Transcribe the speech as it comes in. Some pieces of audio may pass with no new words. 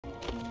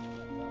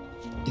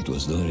It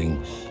was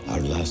during our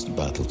last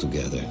battle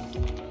together,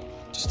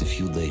 just a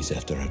few days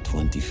after our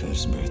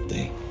 21st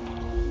birthday.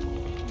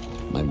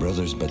 My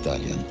brother's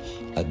battalion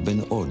had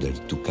been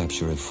ordered to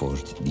capture a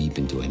fort deep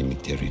into enemy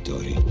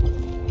territory.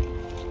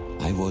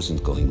 I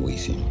wasn't going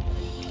with him.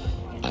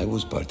 I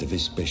was part of a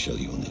special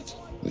unit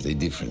with a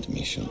different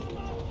mission.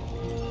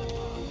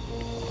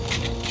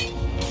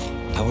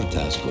 Our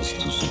task was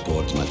to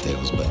support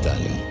Matteo's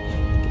battalion.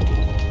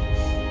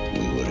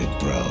 We were a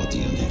proud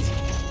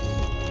unit.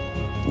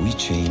 We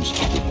changed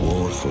the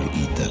war for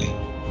Italy.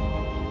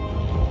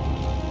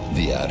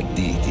 The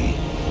Arditi.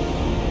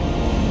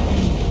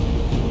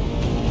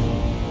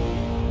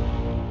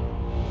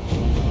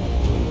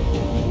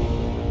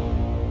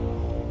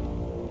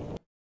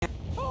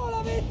 Oh,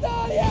 la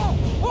Vittoria!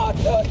 Oh,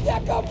 tutti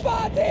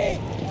accampati!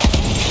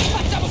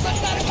 Facciamo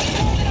saltare quel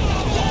pezzo della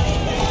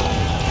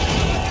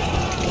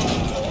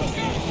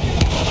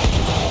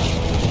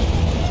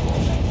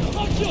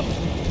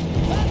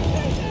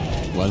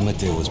While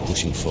Matteo was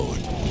pushing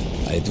forward,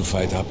 I had to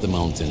fight up the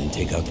mountain and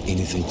take out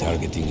anything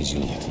targeting his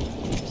unit.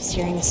 Just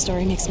hearing the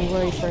story makes me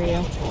worry for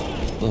you.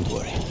 Don't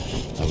worry.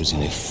 I was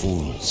in a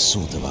full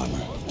suit of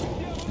armor.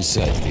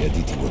 Besides, the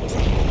Arditi were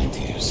proud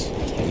volunteers.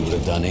 We would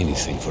have done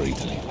anything for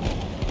Italy.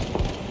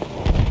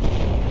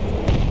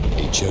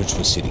 A church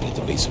was sitting at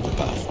the base of the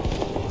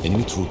path.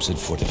 Enemy troops had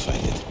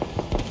fortified it.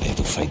 I had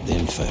to fight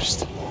them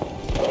first.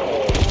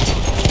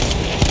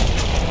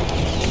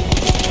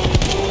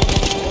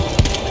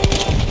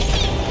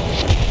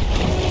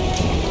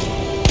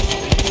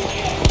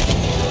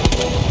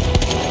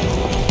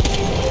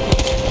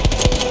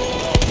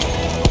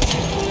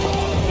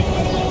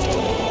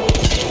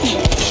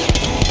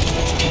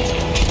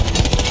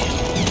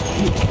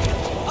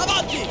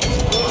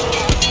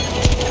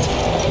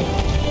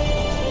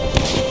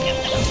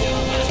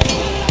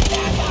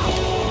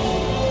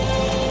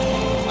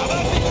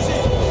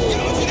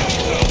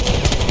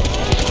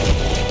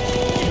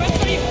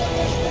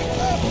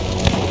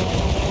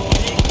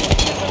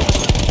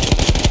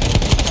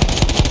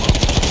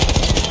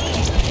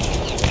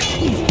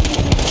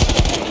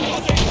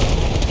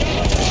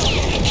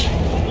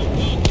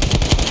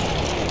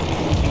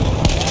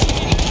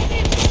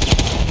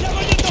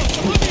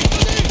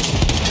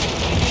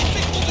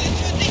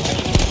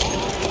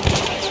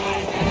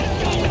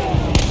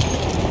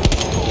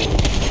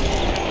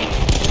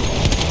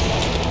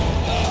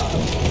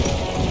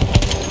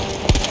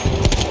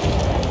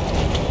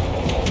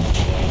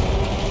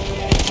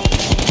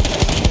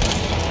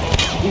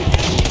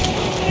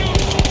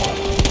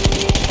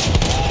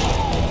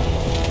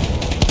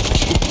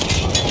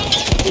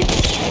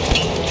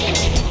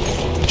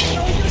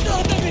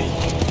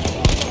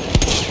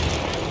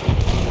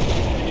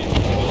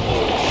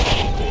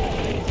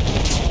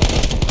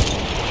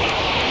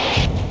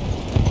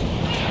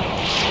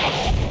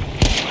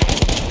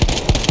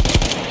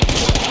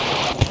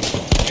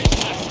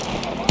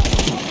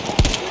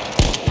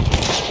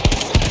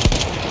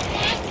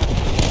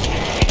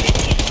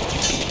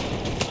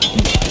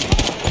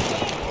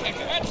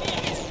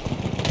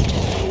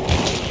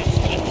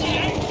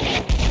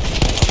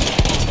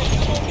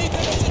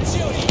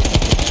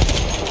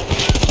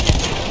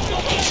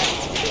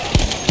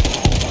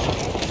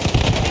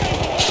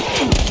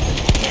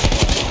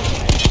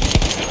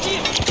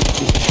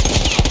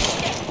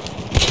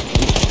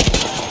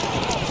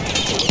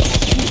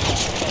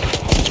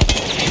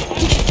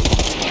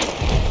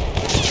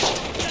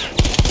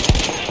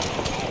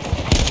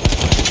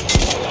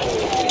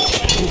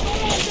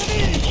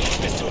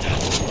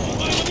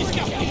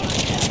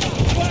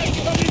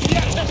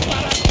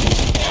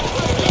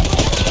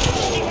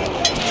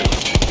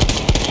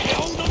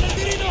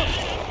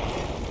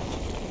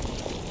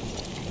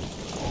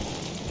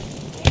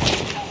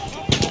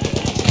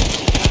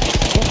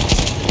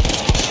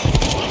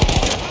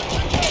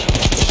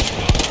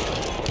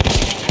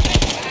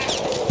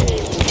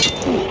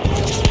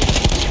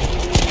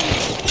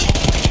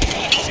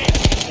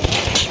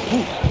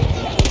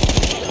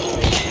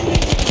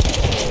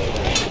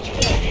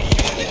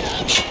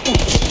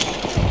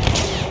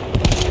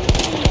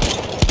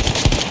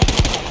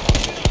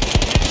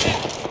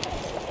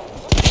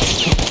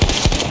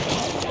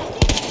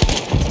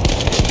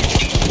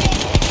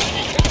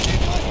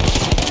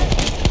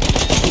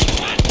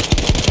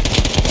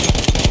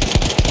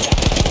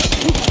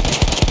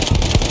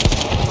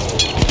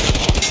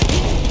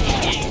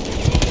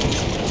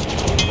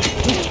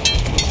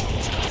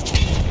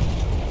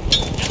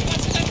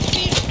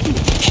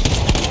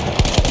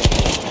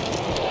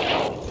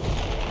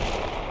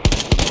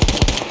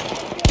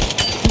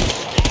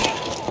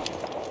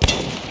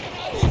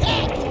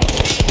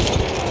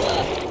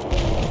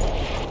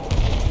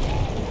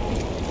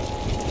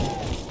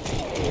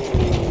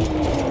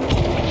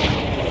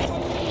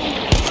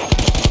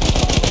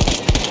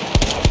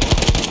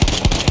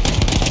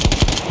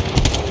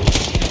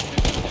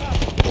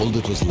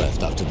 that was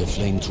left after the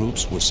flame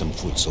troops were some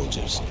foot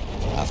soldiers.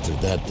 After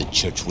that, the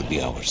church would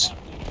be ours.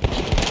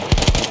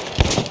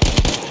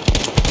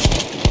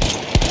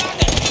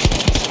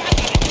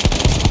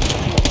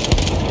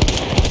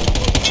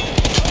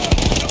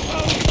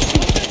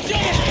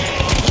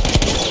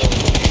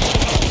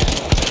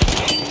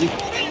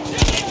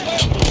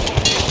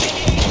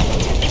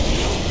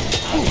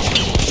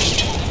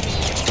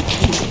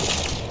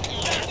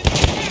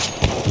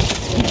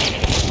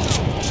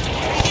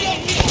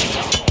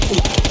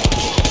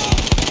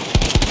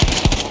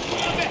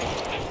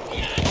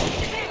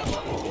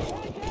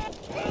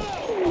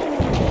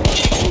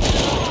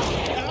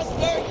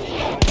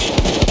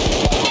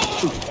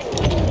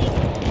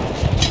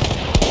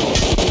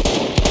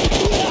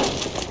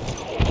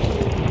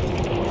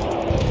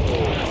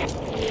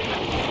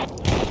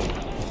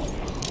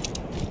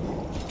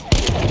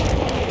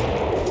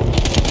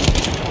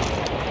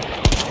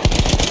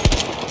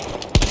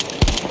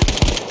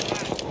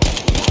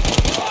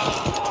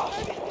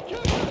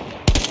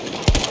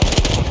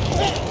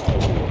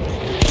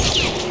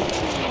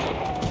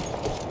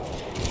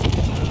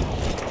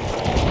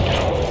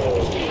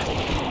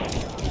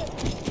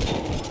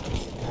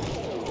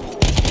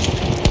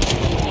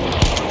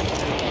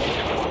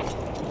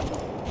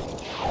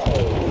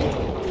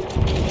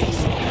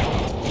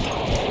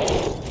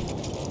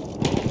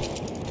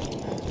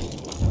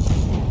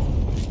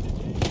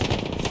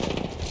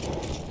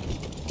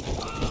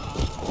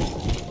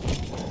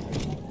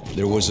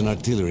 There was an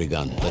artillery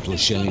gun that was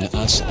shelling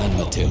us and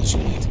Matteo's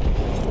unit.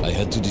 I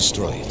had to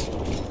destroy it.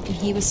 And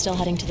he was still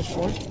heading to the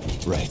fort?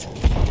 Right.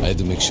 I had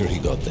to make sure he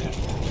got there.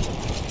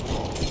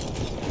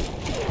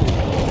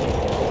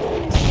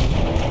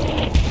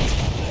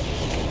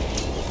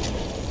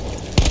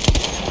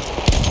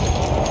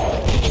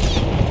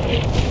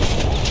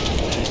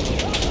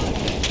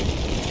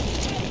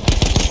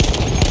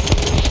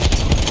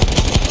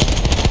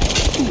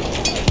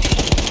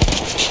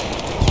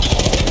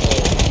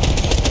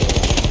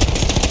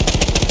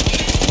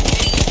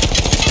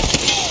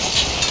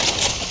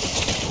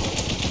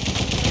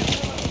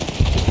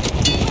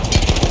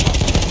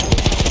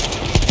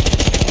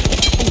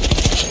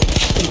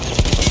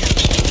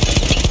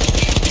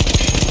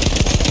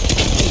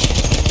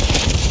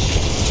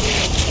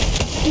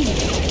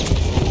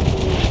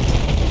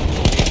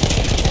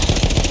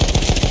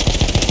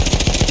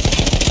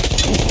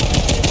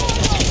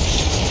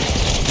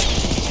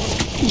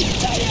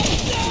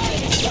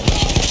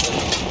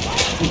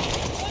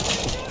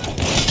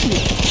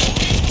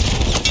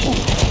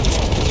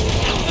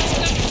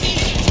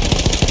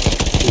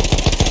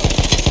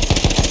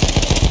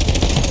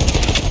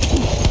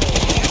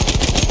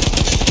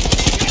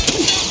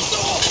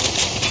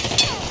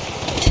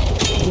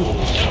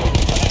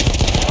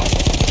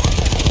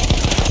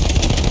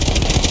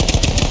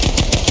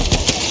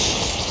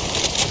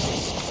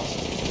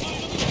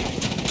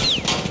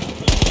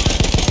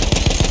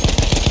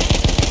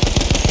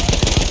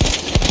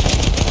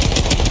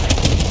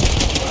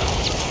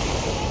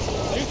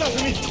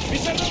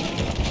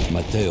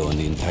 Matteo and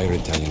the entire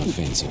Italian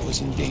offensive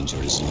was in danger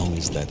as long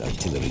as that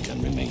artillery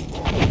gun remained.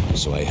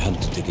 So I had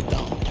to take it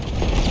down.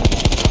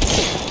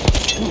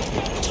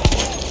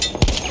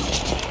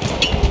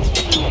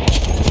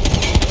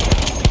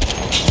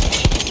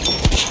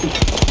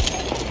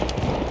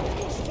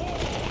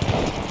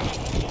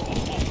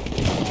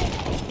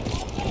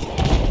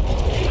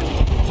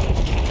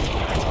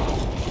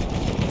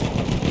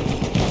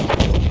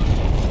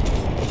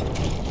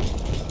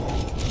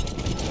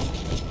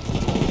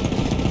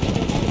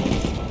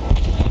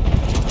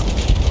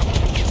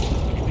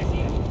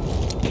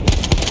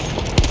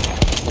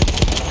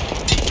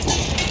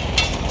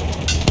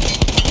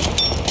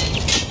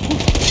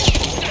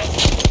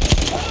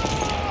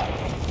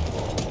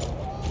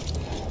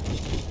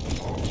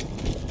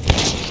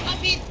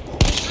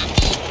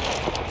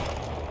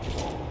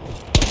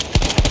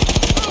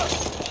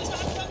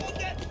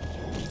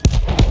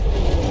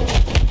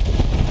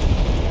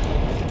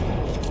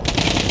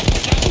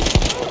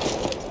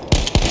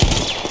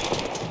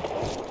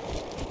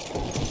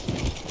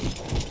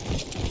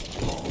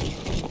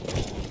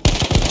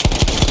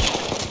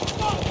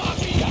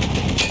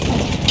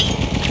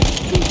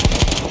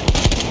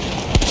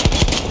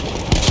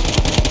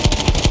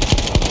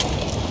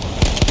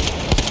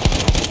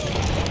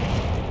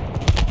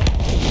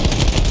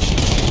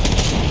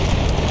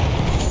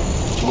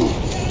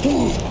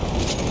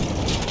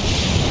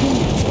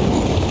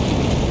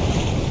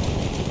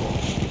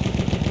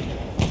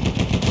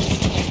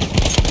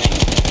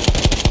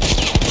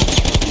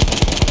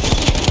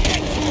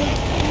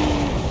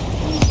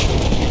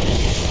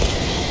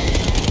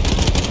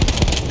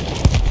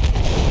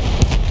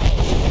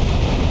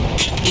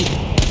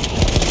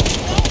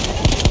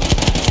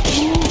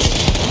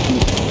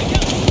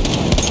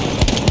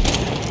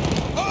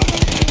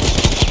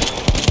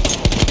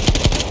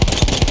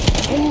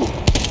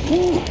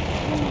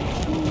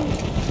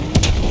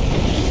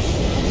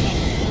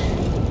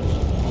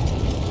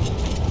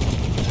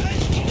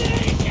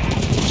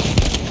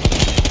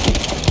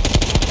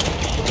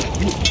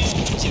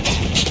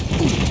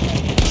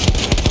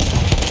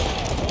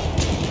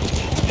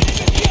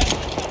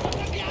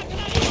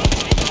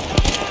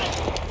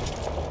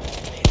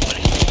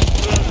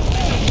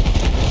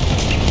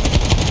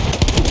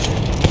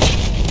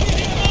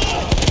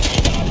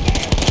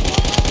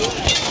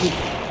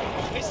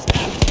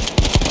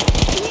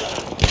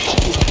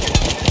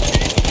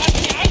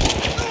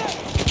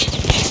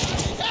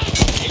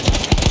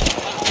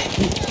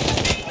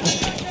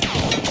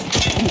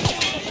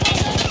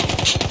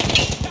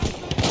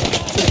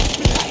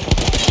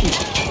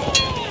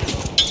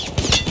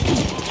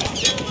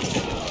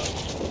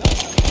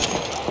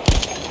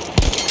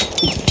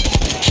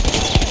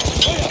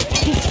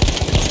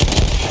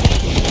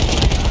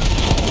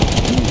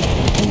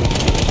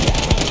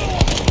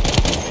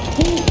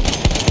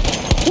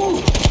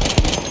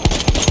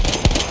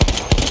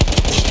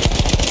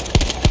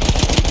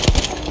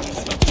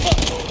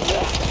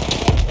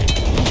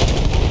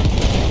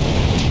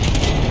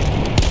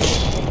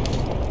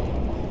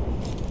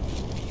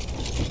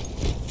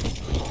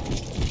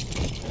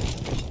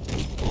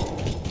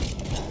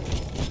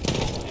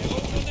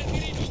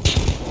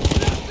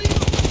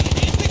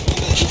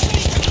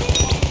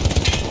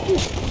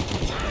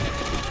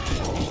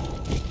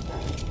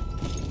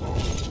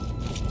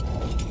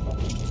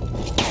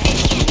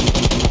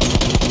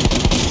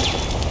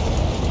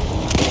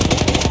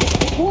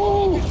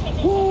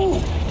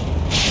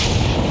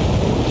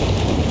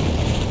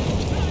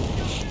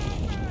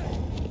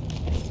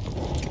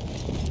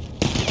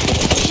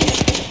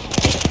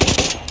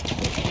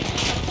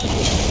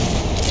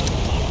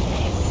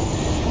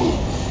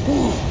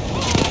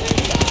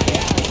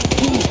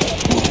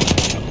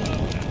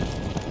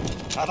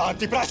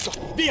 Avanti, presto!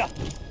 Via!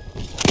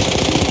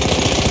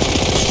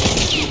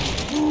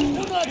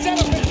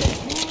 1-0 per te!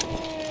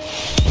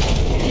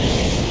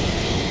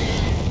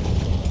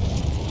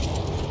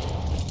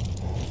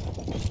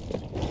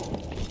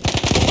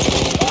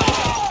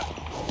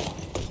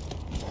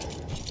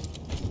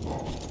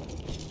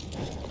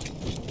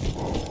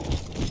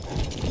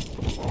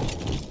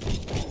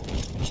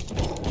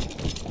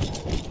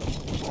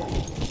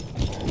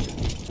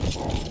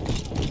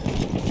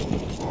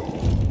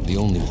 The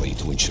only way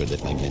to ensure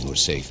that my men were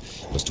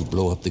safe was to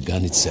blow up the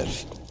gun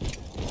itself.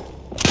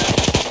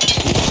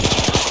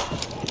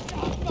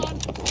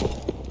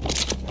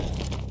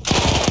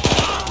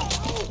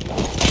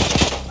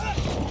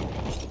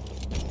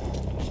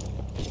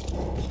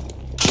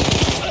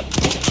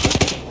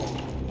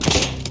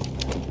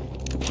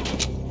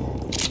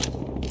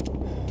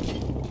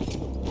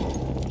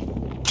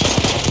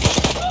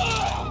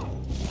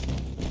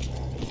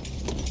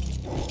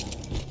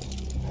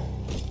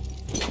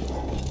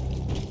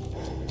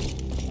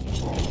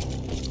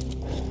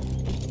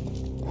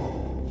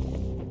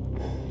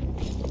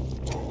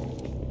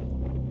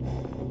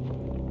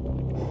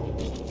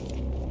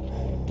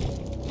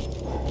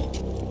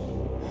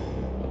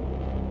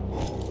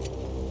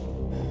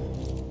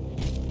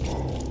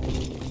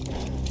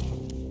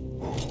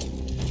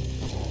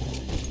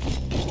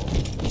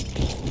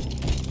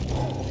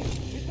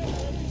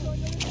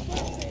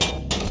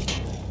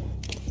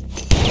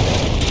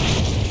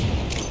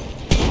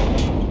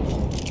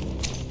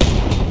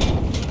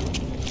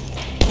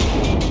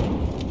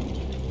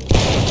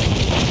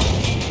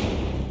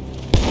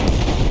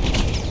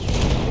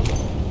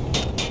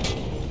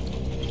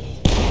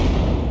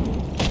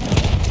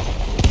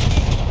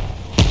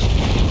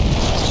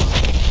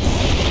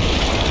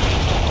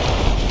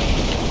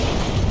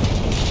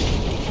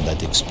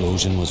 That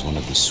explosion was one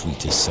of the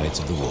sweetest sights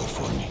of the war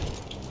for me.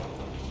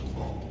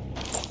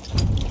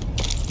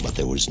 But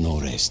there was no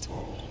rest.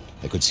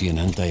 I could see an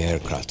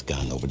anti-aircraft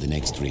gun over the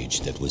next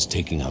ridge that was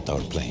taking out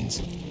our planes.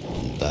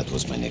 And that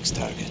was my next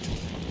target.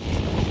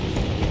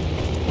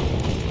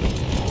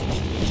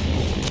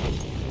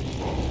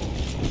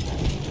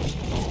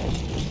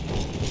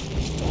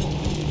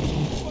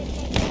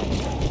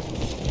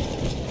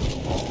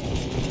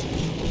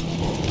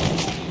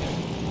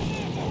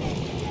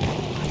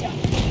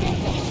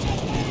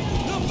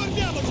 Non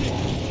fermiamoci!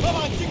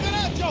 Avanti,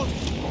 coraggio!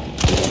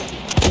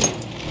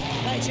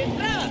 L'hai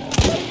centrato!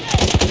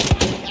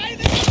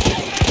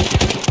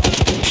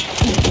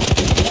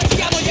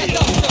 Stiamogli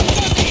addosso!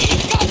 Così!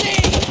 Così!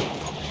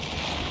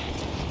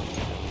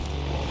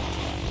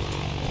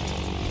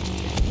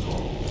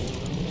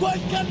 Quel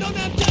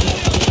cannone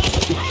antiaereo!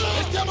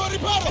 Stiamo al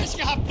riparo!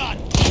 Scappa! Un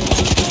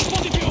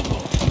po' di piombo!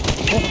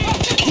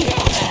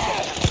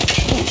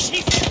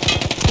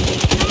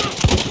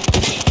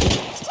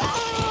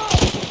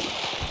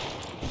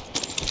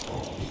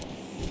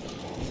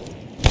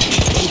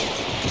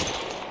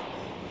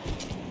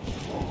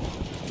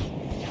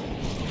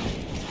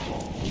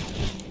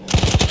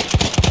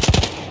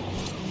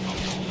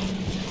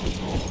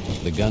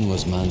 The gun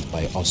was manned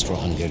by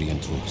Austro-Hungarian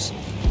troops.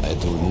 I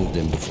had to remove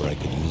them before I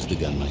could use the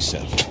gun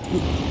myself.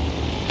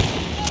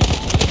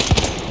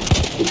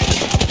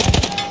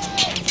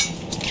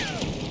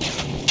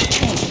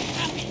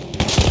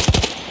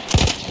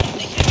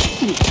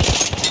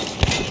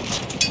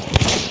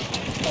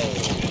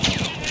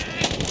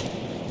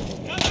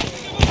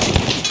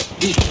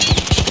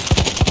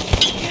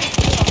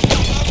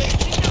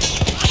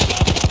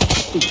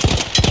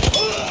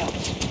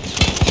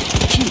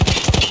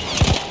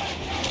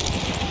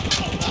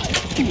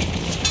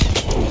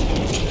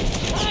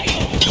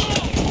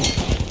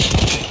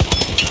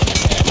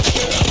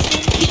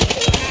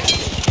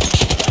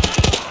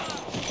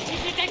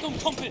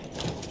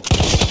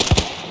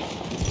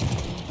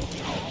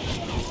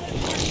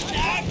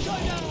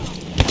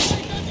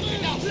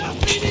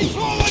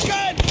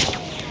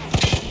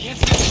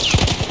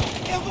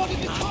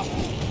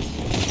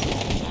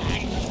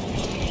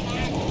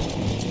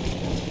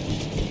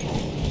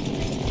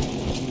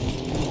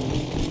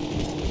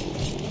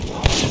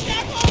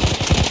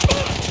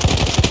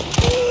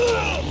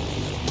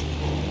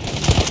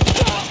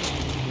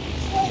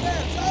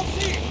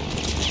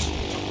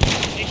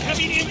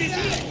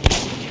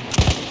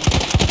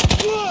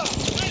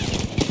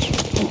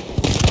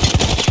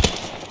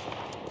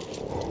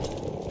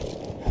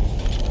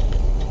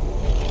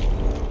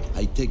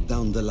 I take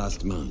down the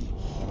last man,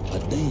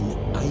 but then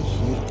I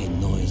hear a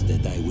noise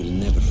that I will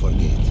never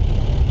forget.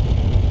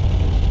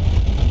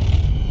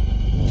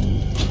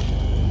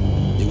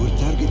 They were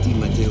targeting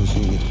Matteo's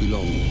unit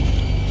below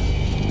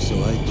me, so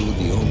I do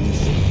the only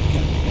thing I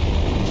can.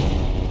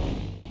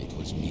 It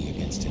was me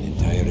against an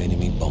entire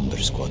enemy bomber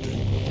squadron.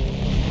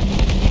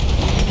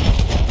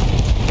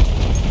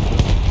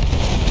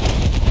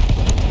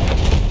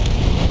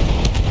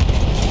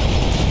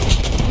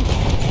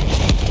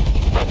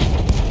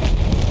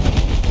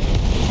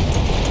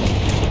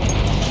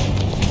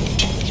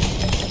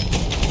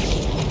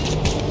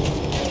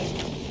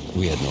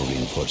 We had no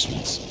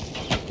reinforcements.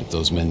 In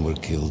those men were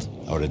killed,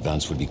 our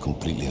advance would be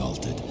completely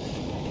halted,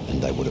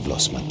 and I would have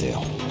lost Matteo.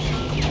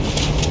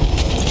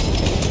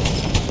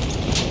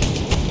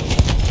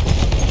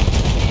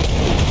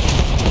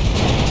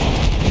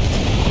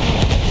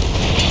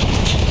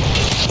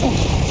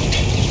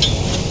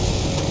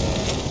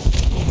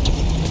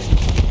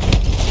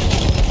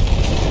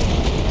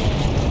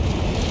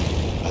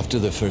 After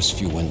the first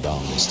few went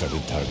down, they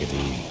started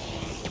targeting me.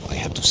 I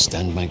had to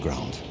stand my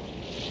ground.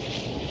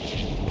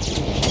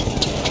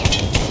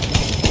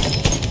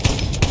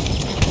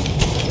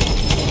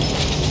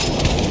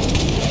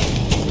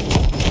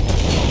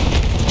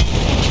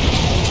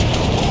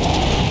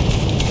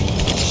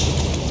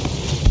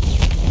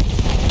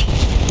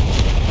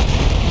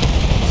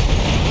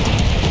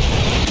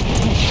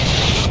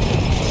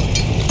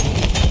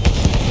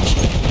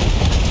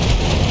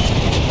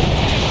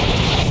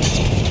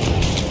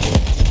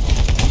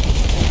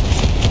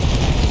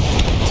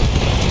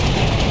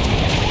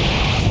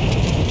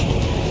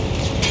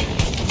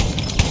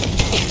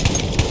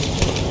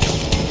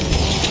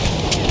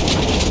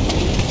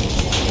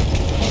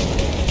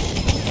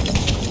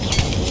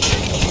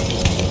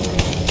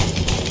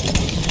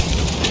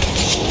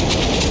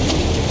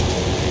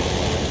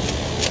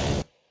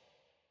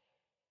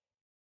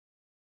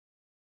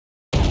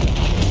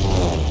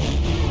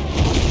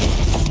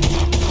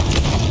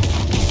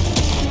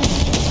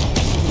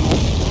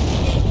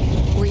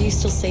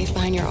 Still safe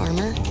behind your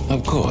armor?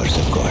 Of course,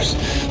 of course.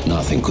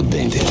 Nothing could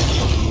dent it.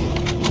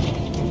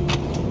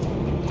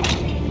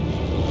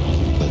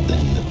 But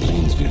then the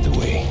planes veered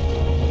away.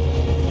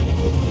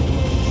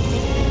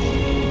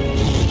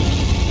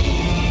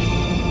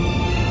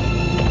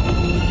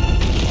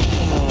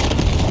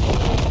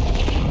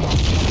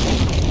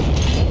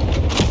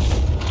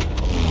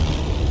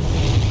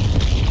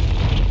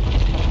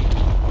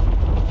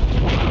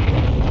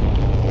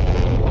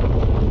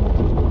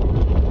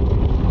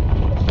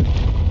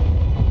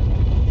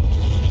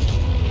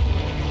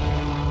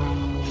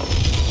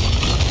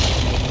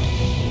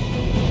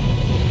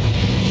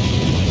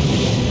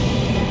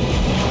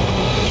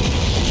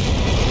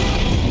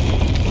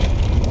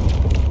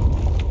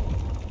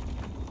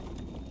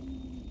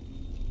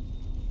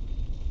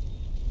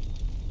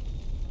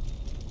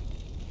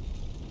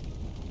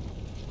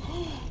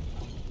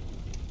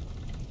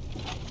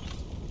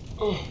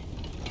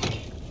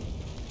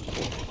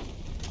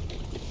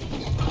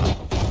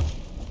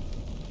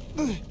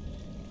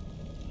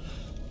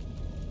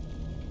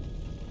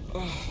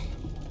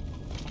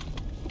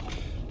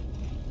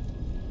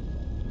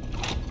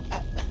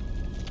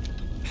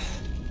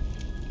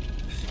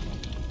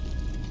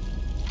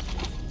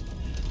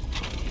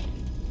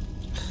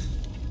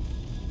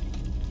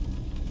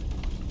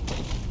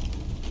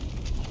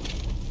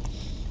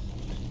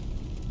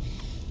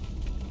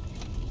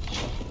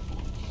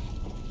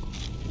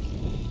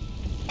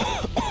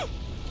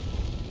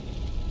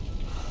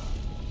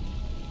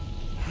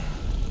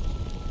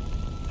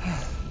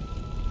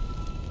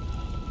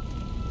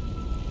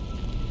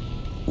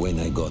 When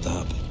I got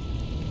up,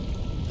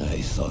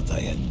 I thought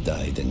I had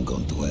died and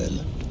gone to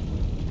hell.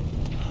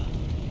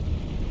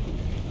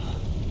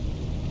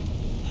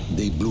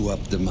 They blew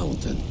up the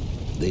mountain.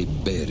 They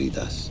buried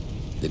us.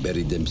 They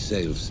buried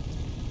themselves.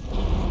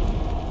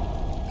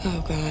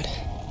 Oh, God.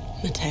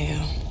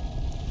 Matteo.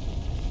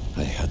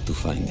 I had to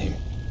find him.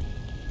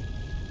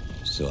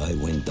 So I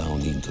went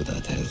down into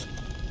that hell.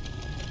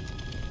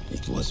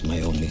 It was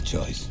my only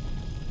choice.